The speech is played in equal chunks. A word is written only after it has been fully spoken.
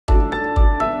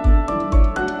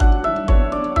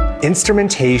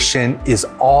Instrumentation is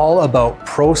all about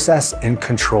process and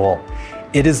control.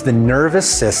 It is the nervous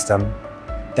system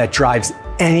that drives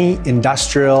any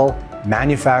industrial,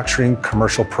 manufacturing,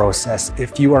 commercial process.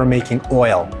 If you are making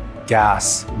oil,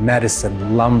 gas,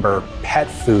 medicine, lumber, pet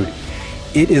food,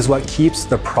 it is what keeps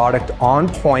the product on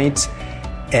point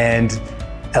and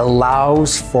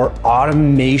allows for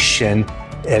automation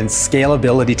and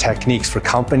scalability techniques for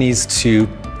companies to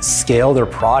scale their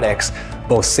products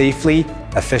both safely,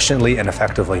 efficiently, and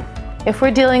effectively. If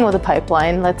we're dealing with a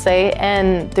pipeline, let's say,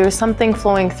 and there's something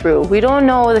flowing through, we don't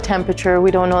know the temperature,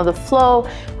 we don't know the flow,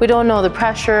 we don't know the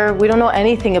pressure, we don't know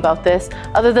anything about this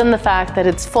other than the fact that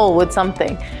it's full with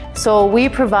something. So we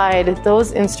provide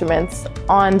those instruments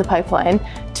on the pipeline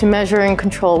to measure and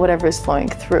control whatever is flowing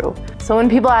through. So when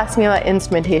people ask me about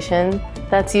instrumentation,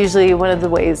 that's usually one of the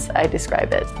ways I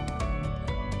describe it.